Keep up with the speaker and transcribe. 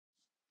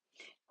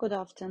Good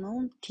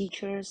afternoon,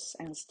 teachers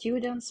and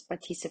students,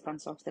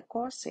 participants of the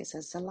course. This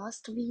is the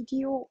last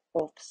video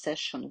of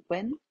session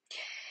 1,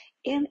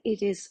 and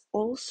it is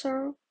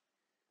also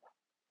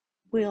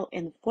will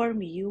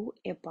inform you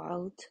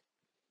about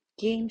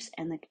games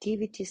and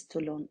activities to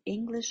learn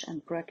English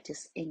and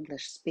practice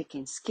English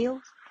speaking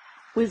skills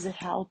with the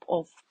help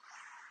of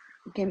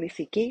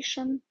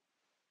gamification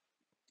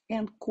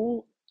and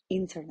cool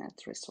internet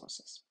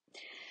resources.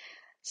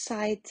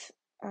 Site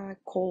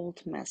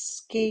called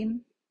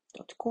mathsgame.com.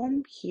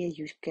 Here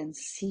you can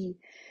see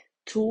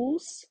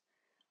tools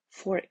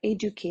for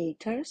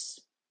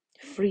educators,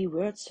 free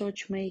word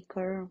search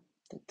maker,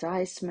 the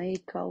dice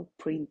maker,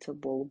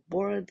 printable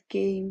board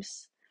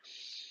games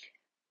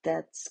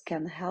that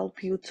can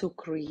help you to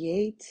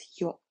create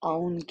your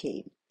own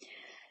game.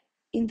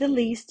 In the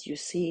list you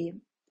see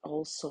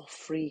also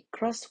free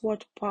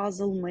crossword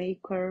puzzle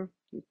maker.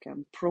 You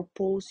can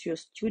propose your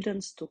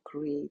students to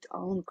create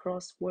own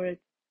crossword.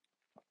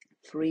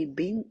 Free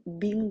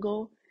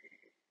bingo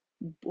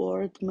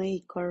board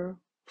maker,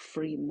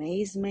 free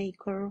maze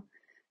maker,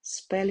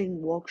 spelling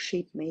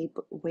worksheet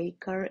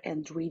maker,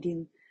 and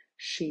reading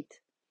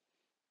sheet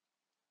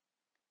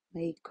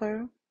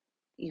maker.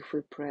 If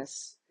we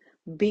press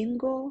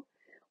bingo,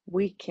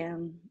 we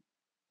can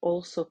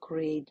also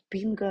create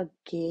bingo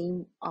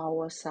game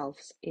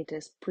ourselves. It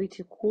is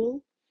pretty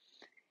cool,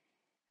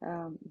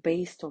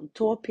 based on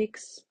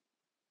topics,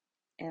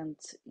 and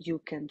you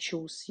can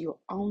choose your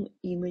own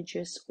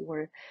images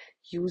or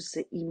use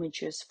the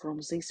images from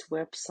this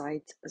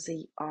website.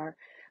 They are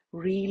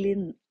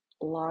really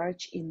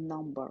large in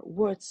number.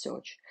 Word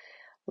search.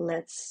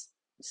 Let's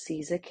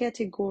see the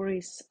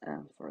categories.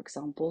 For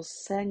example,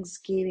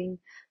 Thanksgiving.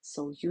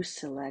 So you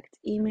select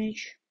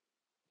image,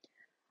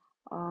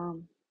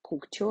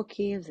 cook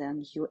turkey,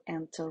 then you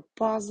enter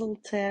puzzle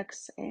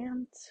text,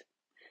 and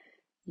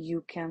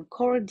you can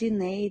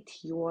coordinate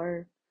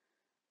your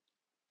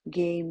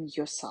game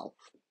yourself.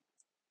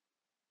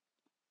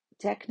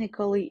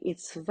 Technically,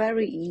 it's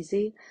very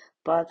easy,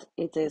 but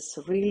it is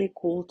really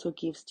cool to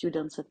give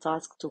students a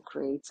task to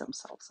create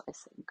themselves, I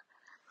think.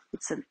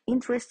 It's an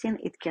interesting,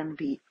 it can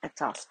be a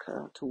task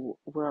to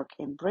work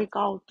in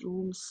breakout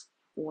rooms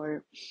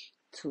or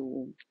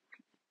to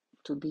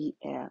be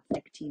an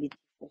activity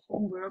for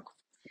homework.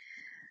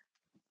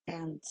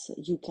 And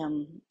you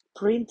can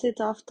print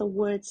it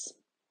afterwards.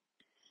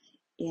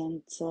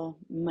 And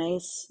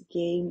Maze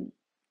Game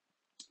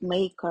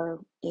Maker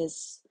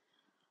is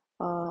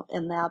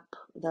an app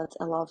that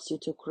allows you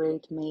to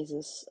create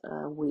mazes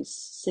with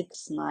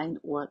 6, 9,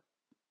 or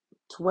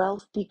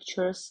 12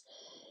 pictures.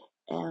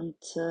 And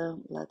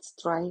let's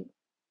try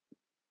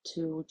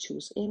to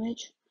choose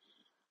image.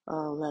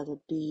 Let it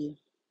be,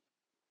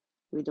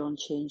 we don't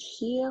change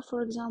here,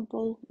 for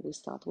example. We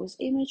start with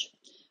image,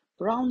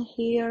 brown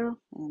hair,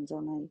 and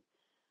then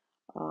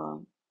I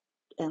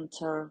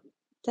enter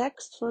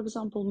text, for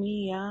example,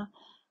 Mia,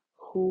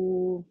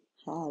 who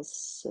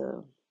has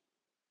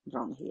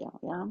brown hair.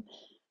 Yeah,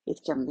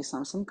 it can be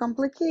something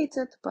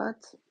complicated,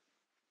 but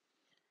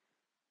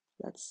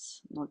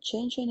let's not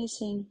change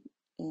anything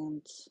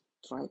and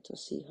try to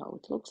see how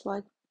it looks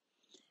like.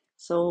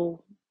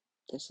 So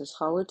this is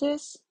how it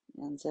is,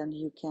 and then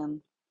you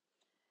can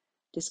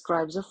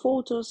describe the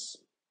photos,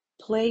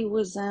 play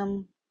with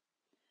them.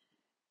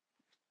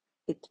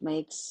 It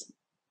makes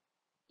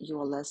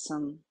your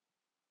lesson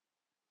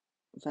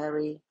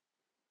very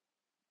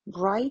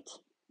bright,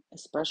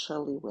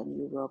 especially when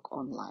you work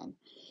online.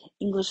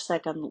 English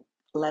second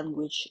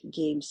language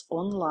games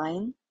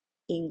online,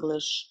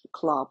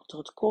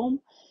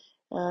 englishclub.com,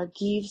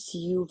 gives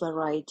you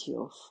variety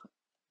of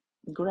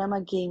grammar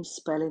games,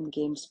 spelling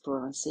games,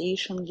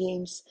 pronunciation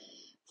games,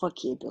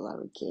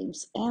 vocabulary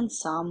games, and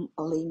some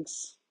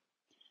links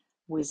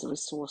with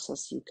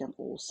resources you can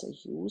also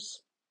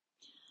use.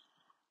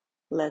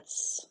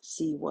 Let's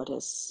see what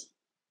is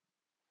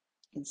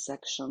in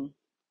section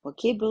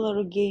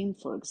vocabulary game.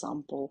 For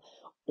example,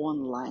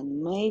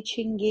 online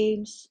matching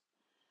games,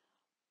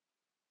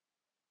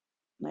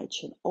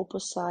 matching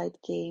opposite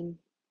game.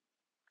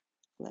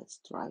 Let's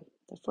try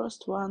the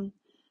first one.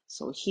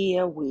 So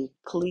here we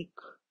click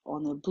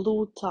on a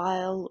blue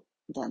tile,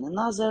 then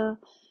another.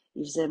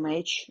 If they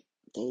match,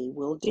 they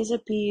will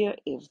disappear.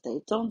 If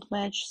they don't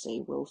match,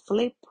 they will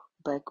flip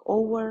back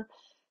over.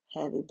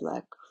 Heavy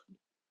black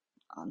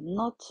are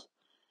not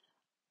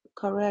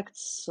correct,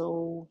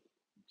 so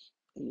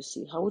you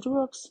see how it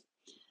works.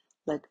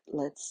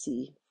 Let's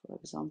see, for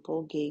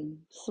example,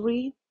 game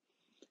 3.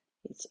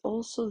 It's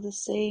also the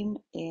same,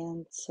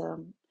 and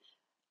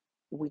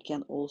we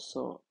can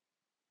also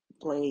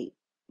play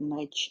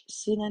match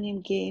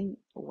synonym game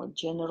or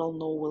general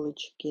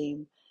knowledge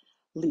game.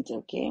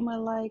 Leader game I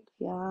like,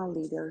 yeah,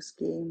 leaders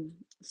game.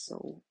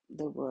 So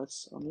the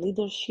words on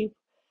leadership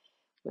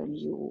when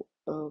you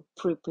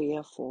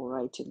prepare for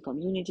writing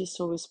community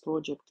service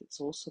project, it's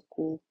also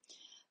cool.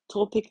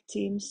 Topic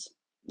teams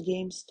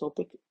games,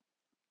 topic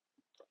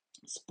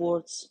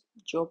sports,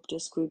 job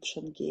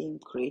description game,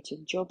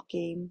 creating job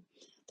game.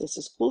 This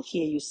is cool.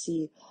 Here you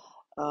see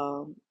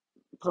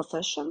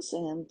professions,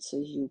 and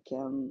you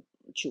can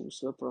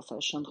choose a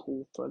profession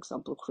who, for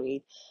example,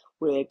 create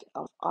work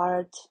of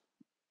art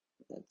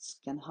that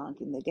can hang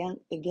in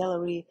the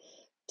gallery,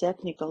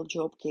 technical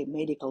job game,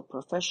 medical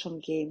profession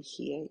game.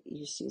 Here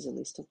you see the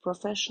list of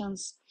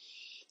professions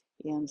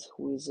and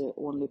who is the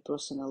only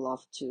person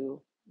allowed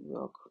to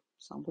work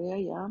somewhere,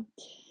 yeah.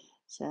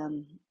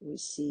 Then we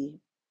see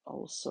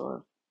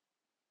also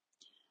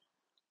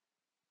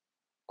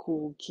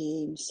cool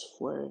games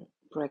for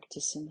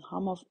practicing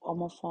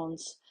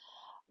homophones.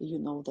 You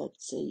know that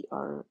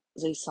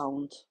they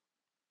sound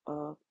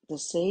the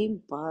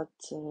same but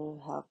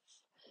have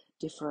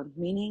different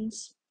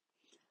meanings.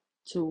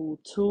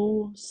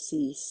 To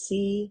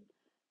see,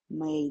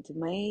 made,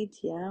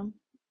 yeah.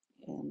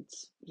 And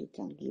you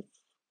can give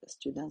the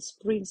students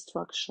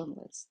pre-instruction.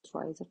 Let's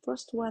try the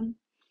first one.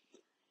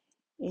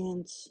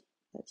 And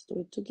let's do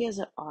it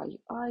together.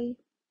 I,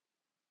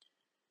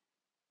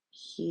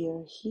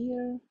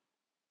 here,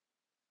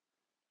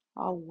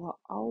 our,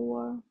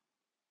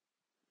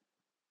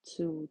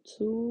 to,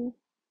 tail,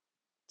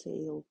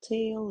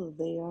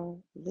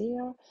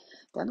 there.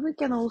 Then we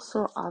can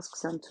also ask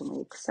them to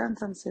make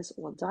sentences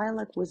or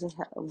dialogue with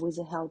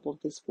the help of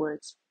these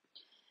words.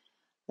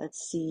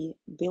 Let's see,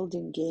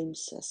 building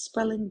games,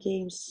 spelling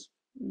games.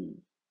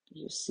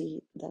 You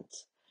see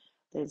that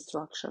the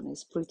instruction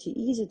is pretty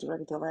easy.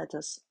 Drag the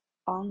letters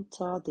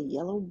onto the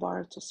yellow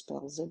bar to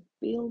spell the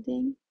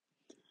building.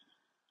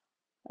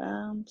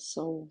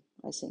 So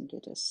I think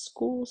it is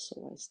school.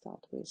 So I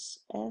start with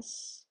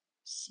S,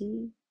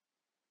 C,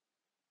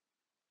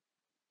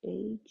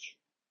 H,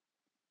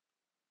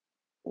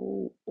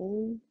 O,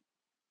 O,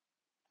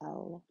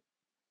 L.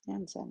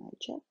 And then I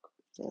check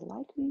they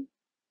like me.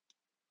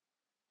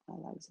 I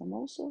like them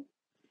also.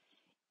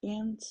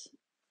 And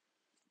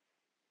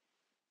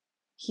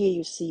here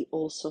you see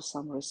also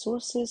some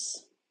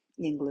resources: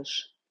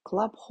 English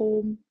Club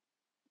Home,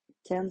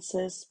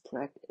 tenses,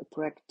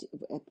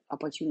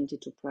 opportunity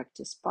to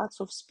practice parts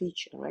of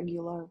speech,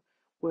 irregular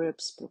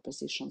verbs,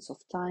 prepositions of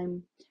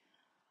time,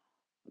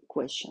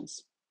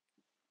 questions.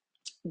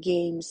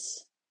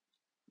 Games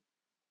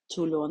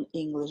to learn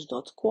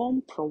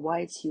English.com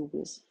provides you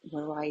with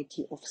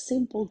variety of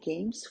simple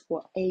games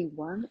for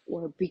A1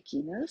 or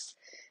beginners.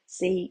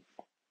 They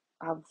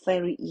are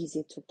very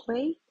easy to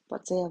play,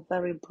 but they are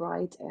very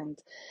bright,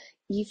 and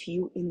if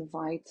you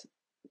invite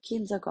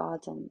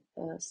kindergarten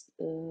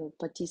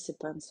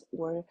participants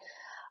or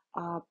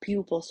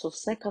pupils of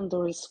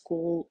secondary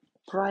school,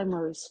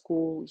 primary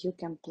school, you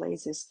can play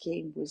this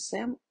game with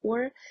them,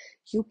 or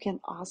you can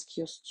ask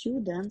your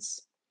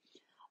students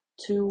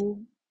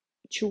to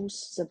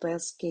choose the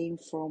best game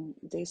from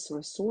this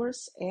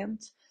resource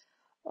and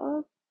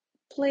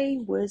play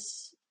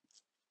with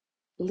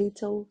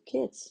little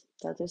kids.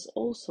 That is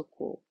also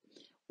cool.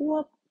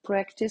 Or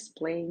practice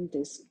playing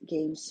these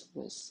games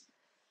with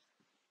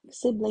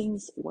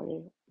siblings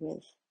or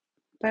with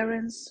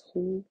parents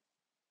who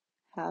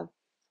have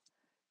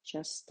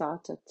just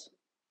started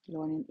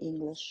learning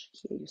English.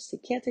 Here you see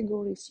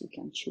categories. You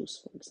can choose,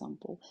 for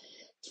example,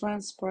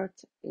 transport.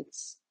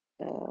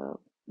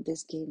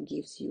 This game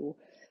gives you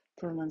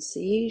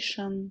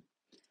pronunciation.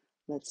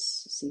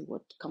 Let's see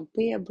what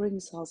compare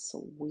brings us.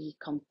 So we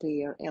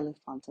compare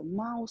elephant and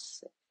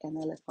mouse. An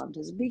elephant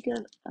is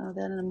bigger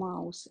than a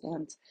mouse,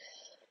 and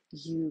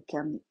you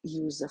can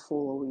use the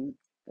following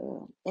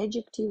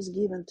adjectives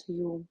given to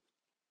you.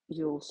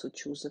 You also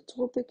choose a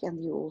topic,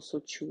 and you also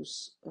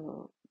choose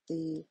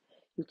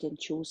you can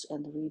choose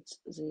and read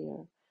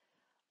their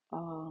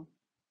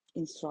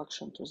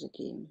instruction to the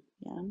game.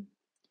 Yeah.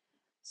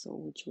 So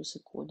we choose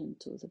according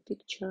to the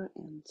picture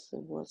and the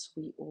words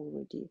we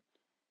already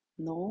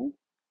know.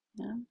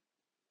 Yeah.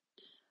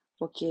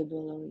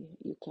 Vocabulary,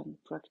 you can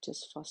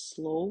practice fast,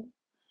 slow.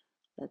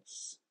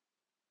 Let's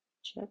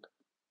check.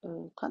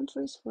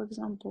 Countries, for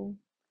example,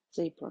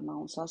 they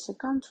pronounce as a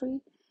country,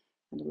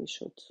 and we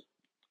should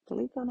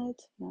click on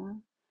it. Yeah.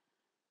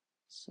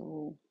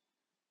 So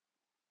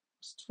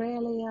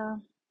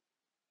Australia,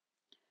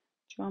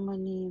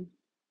 Germany,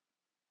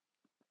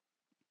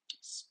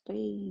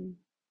 Spain,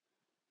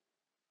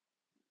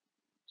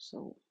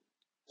 so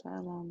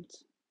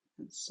Thailand,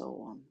 and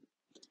so on.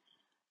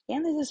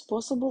 And it is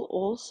possible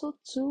also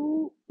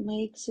to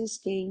make this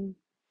game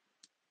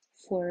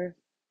for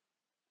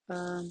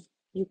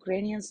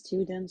Ukrainian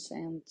students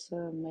and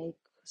make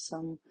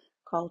some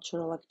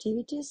cultural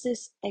activities.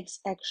 This is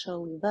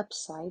actually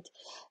website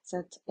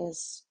that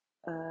is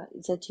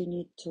that you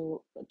need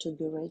to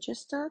be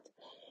registered,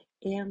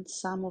 and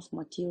some of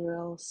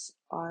materials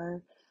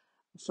are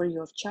free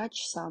of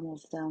charge. Some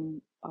of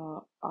them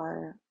are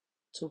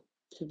to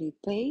be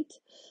paid,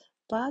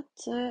 but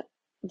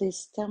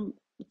these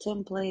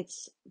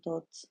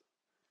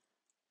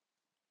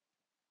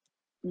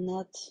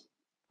templates.net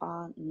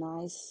are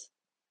nice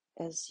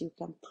as you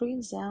can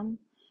print them.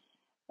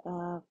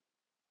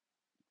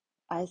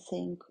 I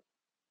think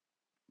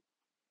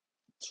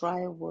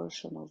trial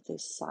version of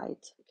this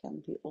site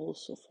can be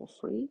also for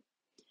free.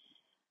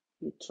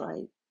 You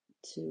try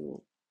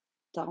to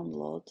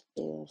download.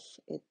 If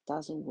it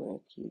doesn't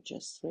work, you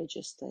just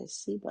register as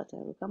C, but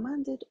I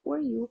recommend it, or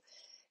you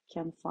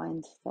can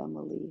find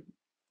family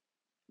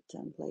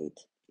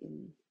template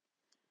in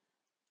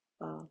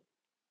a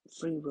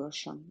free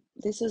version.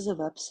 This is a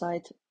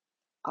website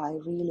I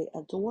really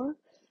adore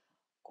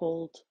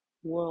called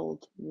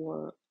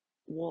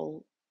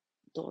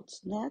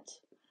worldwarwall.net,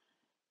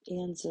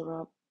 and there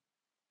are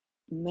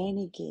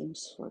many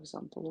games, for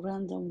example,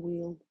 random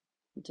wheel,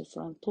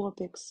 different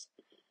topics.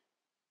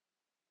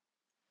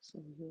 So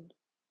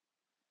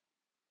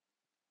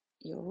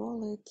you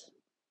roll it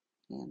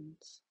and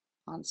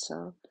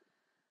answer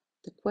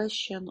the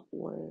question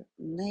or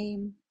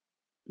name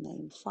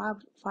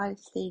five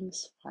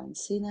things, find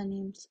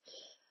synonyms,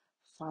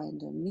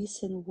 find a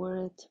missing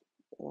word,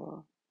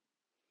 or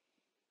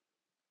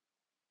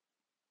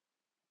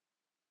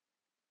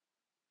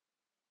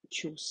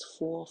choose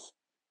four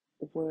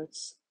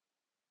words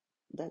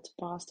that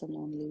passed and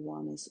only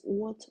one is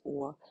odd,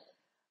 or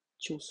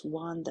choose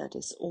one that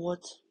is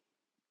odd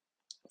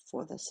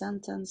for the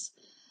sentence.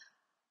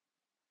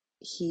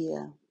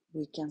 Here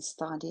we can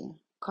study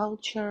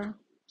culture,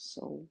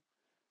 so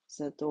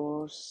the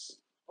doors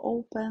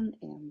open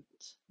and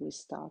we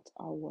start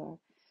our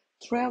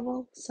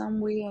travel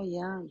somewhere.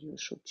 Yeah, you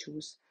should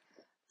choose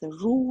the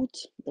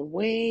route, the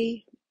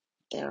way.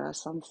 There are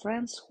some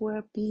friends who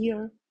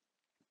appear.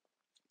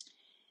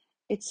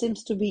 It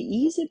seems to be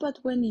easy, but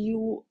when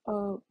you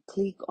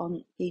click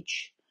on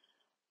each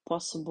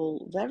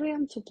possible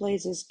variant to play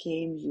this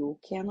game, you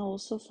can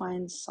also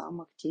find some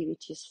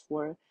activities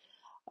for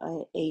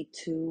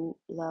A2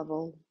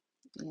 level.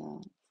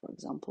 Yeah, for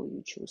example,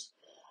 you choose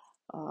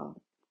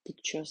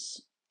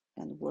pictures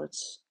and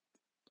words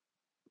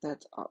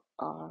that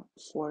are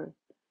for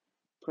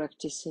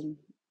practicing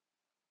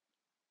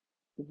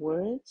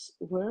verbs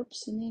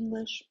in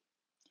English,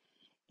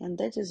 and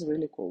that is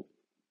really cool.